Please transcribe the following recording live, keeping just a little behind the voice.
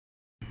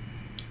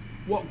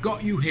What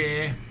got you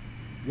here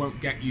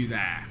won't get you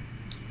there.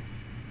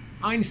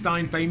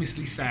 Einstein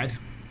famously said,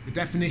 the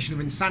definition of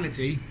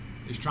insanity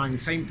is trying the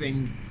same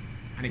thing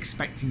and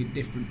expecting a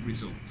different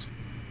result.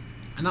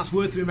 And that's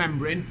worth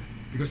remembering,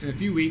 because in a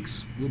few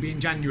weeks we'll be in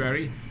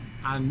January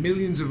and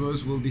millions of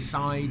us will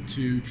decide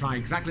to try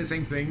exactly the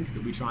same thing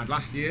that we tried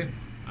last year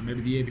and maybe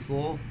the year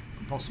before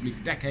and possibly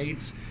for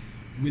decades,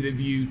 with a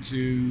view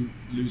to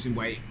losing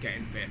weight,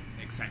 getting fit,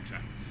 etc.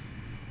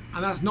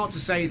 And that's not to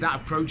say that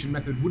approach and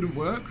method wouldn't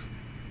work,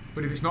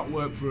 but if it's not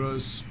worked for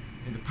us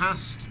in the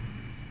past,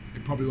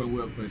 it probably won't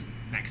work for us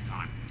next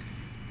time.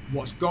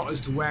 What's got us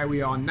to where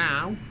we are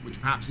now, which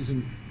perhaps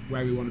isn't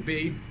where we want to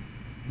be,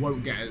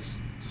 won't get us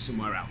to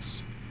somewhere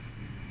else.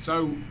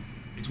 So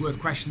it's worth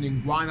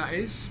questioning why that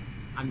is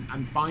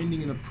and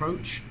finding an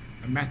approach,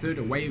 a method,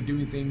 a way of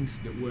doing things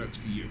that works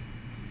for you.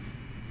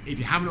 If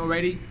you haven't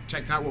already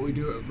checked out what we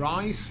do at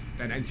Rise,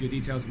 then enter your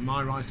details at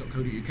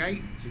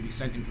myrise.co.uk to be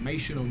sent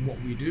information on what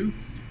we do,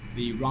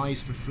 the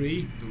Rise for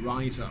Free, the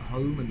Rise at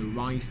Home and the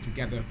Rise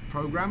Together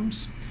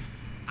programs.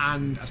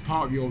 And as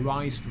part of your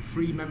Rise for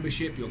Free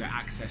membership, you'll get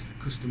access to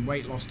custom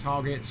weight loss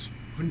targets,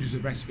 hundreds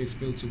of recipes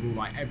filterable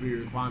by every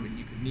requirement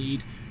you could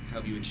need to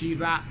help you achieve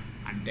that,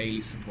 and daily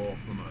support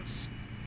from us.